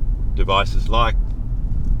devices like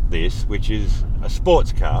this, which is a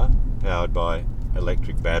sports car powered by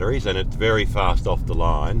electric batteries, and it's very fast off the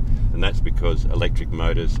line, and that's because electric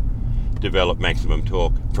motors develop maximum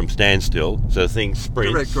torque from standstill, so the thing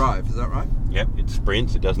sprints. Direct drive, is that right? Yep, it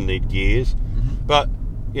sprints, it doesn't need gears, but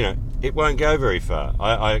it won't go very far.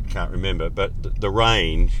 I can't remember, but the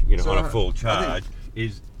range, So on a full I charge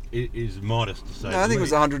is modest to say. No, I think it was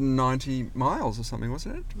the 190 miles or something,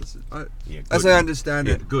 wasn't it? Yeah, As I understand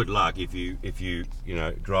it. Good luck if you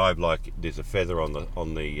drive like there's a feather on the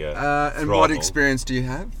And what throttle. experience do you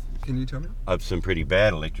have? Can you tell me? Of some pretty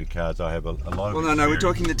bad electric cars, I have a lot of. Well, no, we're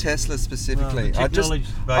talking the Tesla specifically. Well, the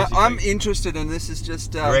technology's basically I'm interested, and this is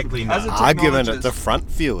just directly as a not. Argument at technologist- the front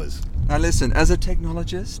viewers. Now, listen, as a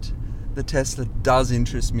technologist, the Tesla does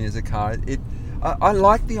interest me as a car. I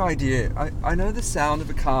like the idea. I know the sound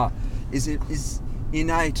of a car is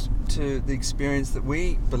innate to the experience that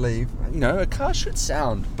we believe. A car should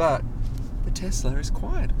sound, but the Tesla is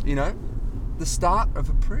quiet. The start of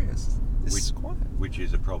a Prius is quiet. Which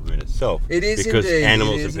is a problem in itself. It is because indeed,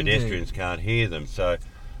 animals it and is pedestrians indeed. can't hear them. So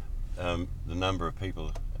the number of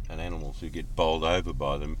people and animals who get bowled over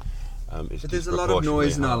by them is But there's a lot of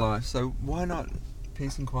noise in our disproportionately life, so why not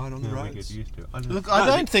peace and quiet on the high. We roads? get used to it. Look, I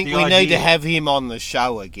don't think we need to have him on the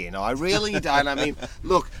show again. I really don't. I mean,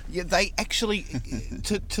 look, they actually,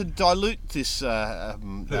 to dilute this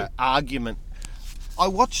argument, I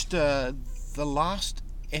watched the last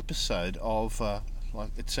episode of,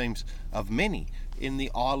 it seems, of many in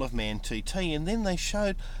the Isle of Man TT, and then they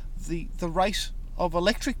showed the race of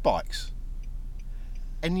electric bikes.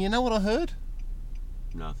 And you know what I heard?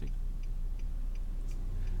 Nothing.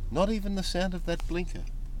 Not even the sound of that blinker.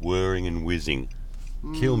 Whirring and whizzing.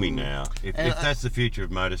 Kill me now. If that's the future of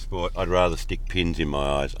motorsport, I'd rather stick pins in my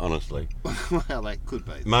eyes, honestly. Well, that could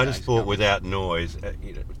be. Motorsport without noise,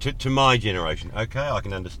 to my generation, okay, I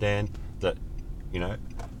can understand that,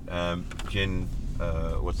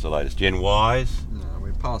 what's the latest? Gen Ys? No,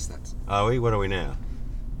 we're past that. Are we? What are we now?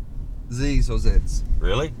 Z's or Z's.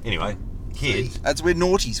 Really? Anyway, kids. We're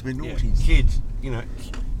naughties. We're Yeah, naughties. kids,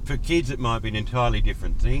 for kids it might be an entirely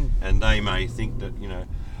different thing, and they may think that,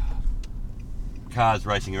 cars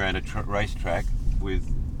racing around a racetrack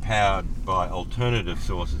powered by alternative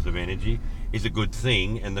sources of energy is a good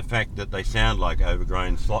thing, and the fact that they sound like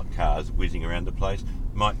overgrown slot cars whizzing around the place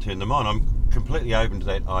might turn them on. I'm completely open to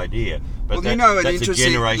that idea, but Well, that's an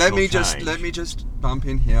interesting. a generational change. Let me just bump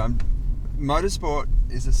in here. Motorsport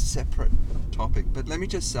is a separate topic, but let me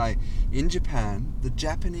just say, in Japan, the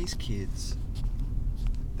Japanese kids,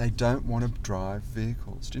 they don't want to drive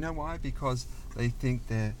vehicles. Do you know why? Because they think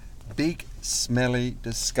they're big, smelly,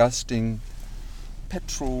 disgusting,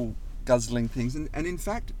 petrol guzzling things, and in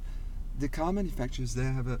fact, the car manufacturers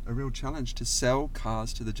there have a real challenge to sell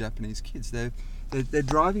cars to the Japanese kids. They're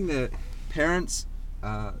driving their parents'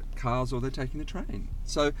 cars, or they're taking the train.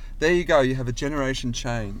 So there you go. You have a generation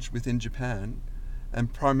change within Japan,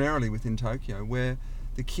 and primarily within Tokyo, where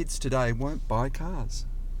the kids today won't buy cars.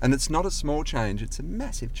 And it's not a small change; it's a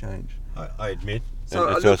massive change. I admit. So,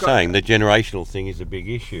 and as I was saying, the generational thing is a big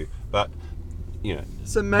issue, but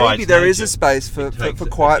So by maybe its there is nature, a space for it takes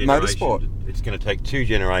quiet a generation motorsport. It's going to take 2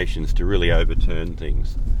 generations to really overturn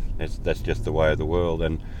things. That's just the way of the world,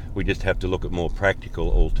 and we just have to look at more practical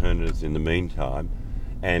alternatives in the meantime.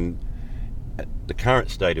 And the current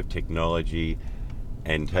state of technology,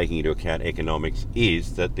 and taking into account economics,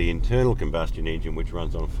 is that the internal combustion engine, which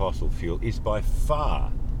runs on fossil fuel, is by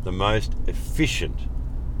far the most efficient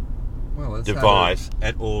device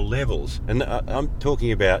at all levels. And I'm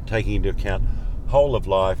talking about taking into account whole of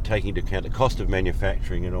life, taking into account the cost of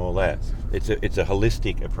manufacturing and all that. It's a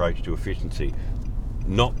holistic approach to efficiency,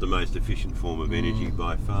 not the most efficient form of energy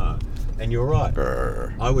by far. And you're right.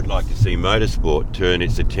 I would like to see motorsport turn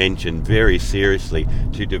its attention very seriously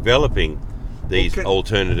to developing these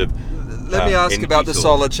alternative Let me ask energy about the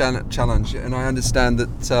sources. solar challenge, and I understand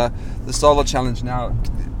that the solar challenge now,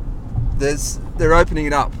 they're opening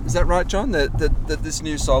it up. Is that right, John? That this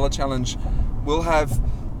new solar challenge will have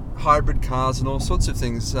hybrid cars and all sorts of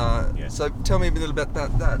things. So tell me a little bit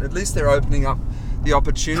about that. At least they're opening up the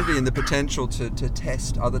opportunity and the potential to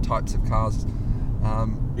test other types of cars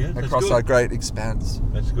across good. our great expanse.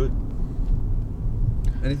 That's good.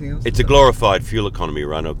 Anything else? It's a glorified fuel economy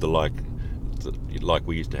run of the like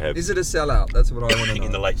we used to have Is it a sellout? That's what I want to know.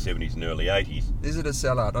 in the late 70s and early 80s. Is it a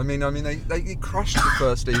sellout? I mean, they crushed the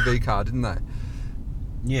first EV car, didn't they?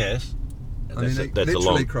 Yes. I mean, they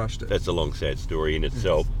literally crushed it. That's a long, sad story in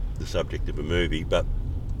itself, the subject of a movie, but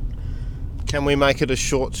Can we make it a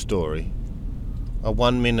short story? A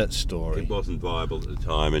 1-minute story? it wasn't viable at the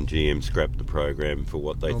time, and GM scrapped the program for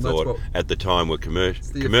what they Well, that's thought what- at the time were the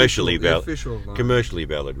commercially official line. commercially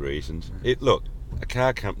valid reasons. Look, a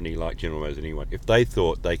car company like General Motors, anyone, if they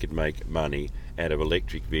thought they could make money out of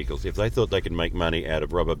electric vehicles, if they thought they could make money out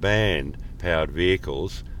of rubber band powered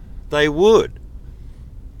vehicles, they would.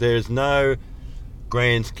 There's no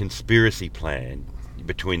grand conspiracy plan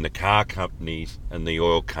between the car companies and the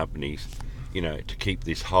oil companies, to keep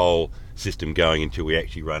this whole system going until we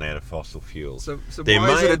actually run out of fossil fuels. So There why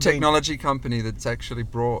may is it a have been- technology company that's actually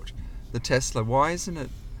brought the Tesla? Why isn't it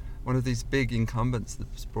one of these big incumbents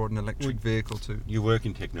that's brought an electric vehicle to? You work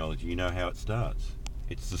in technology, you know how it starts.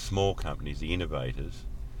 It's the small companies, the innovators,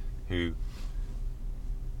 who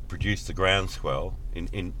produce the groundswell in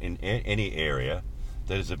any area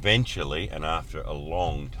that is eventually, and after a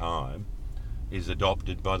long time, is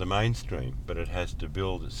adopted by the mainstream. But it has to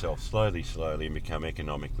build itself slowly and become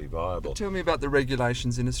economically viable. Tell me about the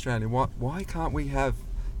regulations in Australia. Why can't we have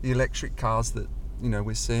the electric cars that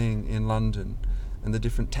we're seeing in London, and the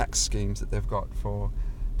different tax schemes that they've got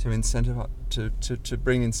to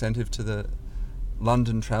bring incentive to the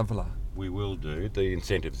London traveller? We will do. The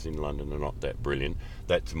incentives in London are not that brilliant.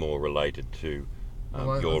 That's more related to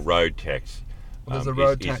your road tax. Well, there's a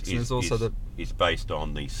road tax, and there's also is based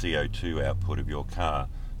on the CO2 output of your car.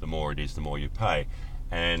 The more it is, the more you pay,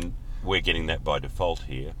 and we're getting that by default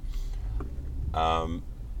here.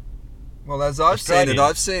 Well, as I've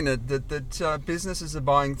seen it that businesses are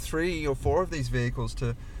buying 3 or 4 of these vehicles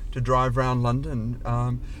to drive around London.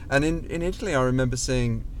 And in Italy, I remember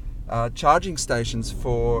seeing charging stations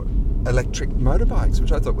for electric motorbikes,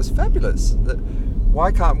 which I thought was fabulous.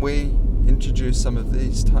 Why can't we introduce some of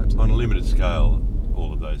these types? On a limited scale,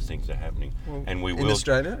 all of those things are happening, and we in will.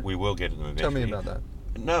 Australia? We will get them eventually. Tell me about that.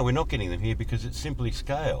 No, we're not getting them here because it's simply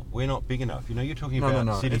scale. We're not big enough. You know, you're talking about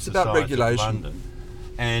No. cities It's the about size regulation. of London,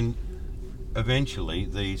 and eventually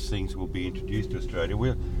these things will be introduced to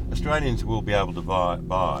Australia. Australians will be able to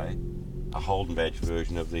buy a Holden badge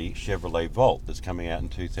version of the Chevrolet Volt that's coming out in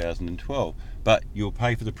 2012, but you'll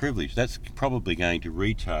pay for the privilege. That's probably going to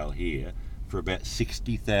retail here for about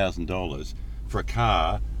 $60,000 for a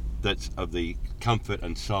car that's of the comfort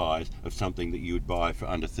and size of something that you would buy for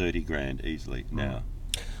under 30 grand easily now.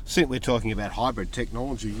 Since we're talking about hybrid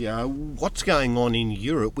technology, what's going on in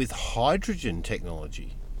Europe with hydrogen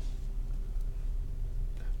technology?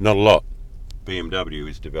 Not a lot. BMW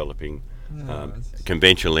is developing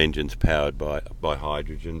conventional engines powered by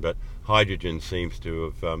hydrogen, but hydrogen seems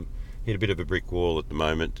to have hit a bit of a brick wall at the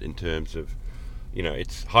moment in terms of,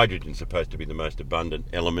 hydrogen's supposed to be the most abundant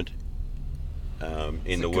element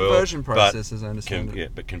in the world. Conversion process, as I understand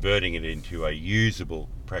it. But converting it into a usable,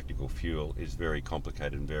 practical fuel is very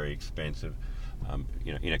complicated and very expensive.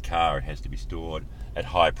 In a car, it has to be stored at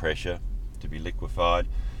high pressure to be liquefied.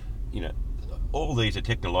 All these are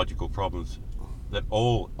technological problems that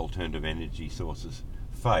all alternative energy sources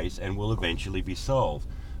face and will eventually be solved.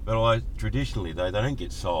 But traditionally, they don't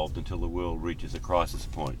get solved until the world reaches a crisis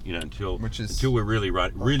point. Until we're really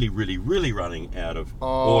running out of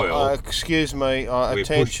oil. Excuse me. We're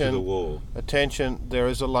pushed to the wall. Attention! There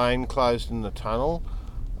is a lane closed in the tunnel,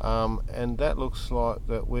 and that looks like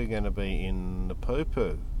that we're going to be in the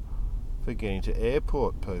poo-poo for getting to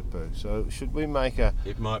airport poo-poo. So should we make a?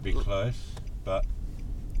 It might be close, but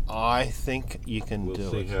I think you can do it.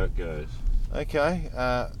 We'll see how it goes. Okay.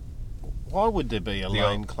 Why would there be a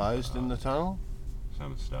lane closed in the tunnel?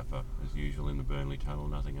 Some stuff up as usual in the Burnley Tunnel.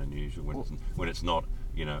 Nothing unusual when it's not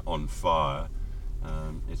on fire.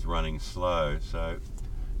 It's running slow. So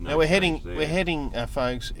now we're heading,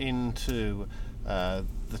 folks, into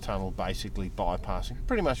the tunnel, basically bypassing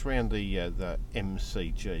pretty much around the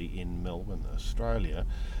MCG in Melbourne, Australia.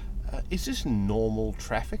 Is this normal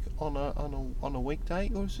traffic on a weekday,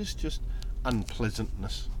 or is this just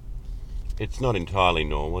unpleasantness? It's not entirely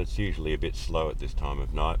normal. It's usually a bit slow at this time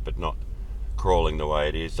of night, but not crawling the way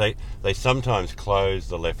it is. They sometimes close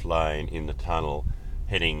the left lane in the tunnel,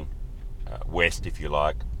 heading west, if you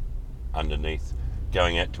like, underneath,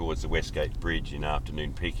 going out towards the Westgate Bridge in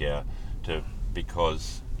afternoon peak hour,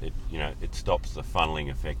 because it stops the funneling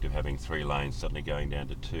effect of having 3 lanes suddenly going down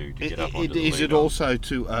to 2 to get up onto the lead. Is it also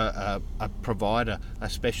to provide a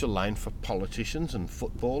special lane for politicians and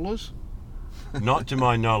footballers? Not to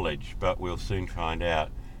my knowledge, but we'll soon find out.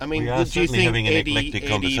 I mean, we are do you certainly think having an eclectic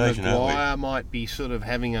conversation, Eddie aren't Maguire might be sort of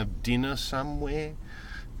having a dinner somewhere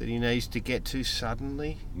that he needs to get to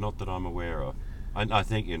suddenly? Not that I'm aware of. I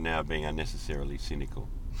think you're now being unnecessarily cynical.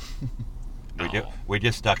 We're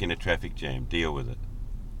just stuck in a traffic jam. Deal with it.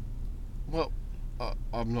 Well,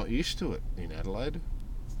 I'm not used to it in Adelaide.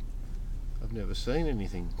 I've never seen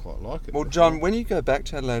anything quite like it. Well, before. John, when you go back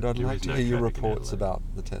to Adelaide, I'd There like is to no hear your traffic in reports Adelaide. about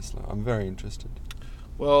the Tesla. I'm very interested.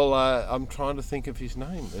 Well, I'm trying to think of his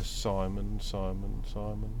name. Simon.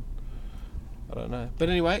 I don't know. But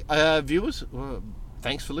anyway, viewers,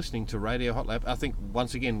 thanks for listening to Radio Hot Lap. I think,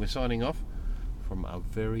 once again, we're signing off from a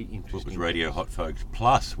very interesting... It was Radio Hot Folks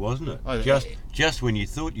Plus, wasn't it? Oh, just when you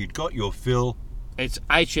thought you'd got your fill, It's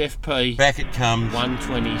HFP back it comes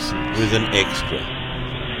 126. with an extra.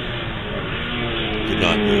 Good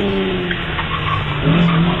night, Bill.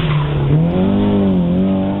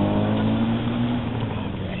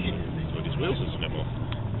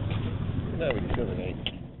 No, we should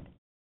have.